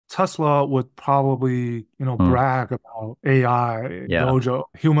Tesla would probably, Mm, brag about AI, yeah, Dojo,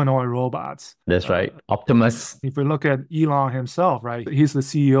 humanoid robots. that's Uh, right. Optimus. if we look at Elon himself, right, he's the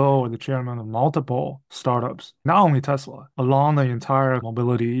CEO or the chairman of multiple startups, not only Tesla, along the entire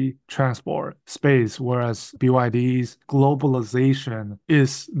mobility transport space, whereas BYD's globalization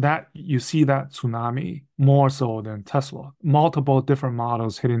is that you see that tsunami more so than Tesla. Multiple different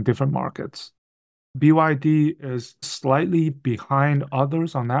models hitting different markets. BYD is slightly behind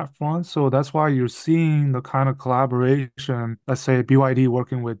others on that front. So that's why you're seeing the kind of collaboration, let's say BYD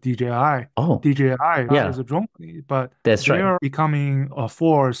working with DJI. Oh, DJI is yeah, a drone company, but that's right. they're becoming a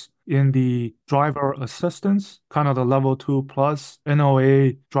force in the driver assistance, kind of the level 2 plus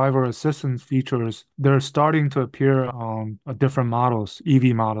NOA driver assistance features. They're starting to appear on different models,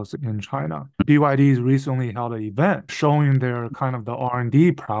 EV models in China. BYD's recently held an event showing their kind of the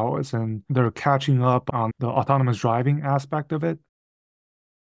R&D prowess, and they're catching up on the autonomous driving aspect of it.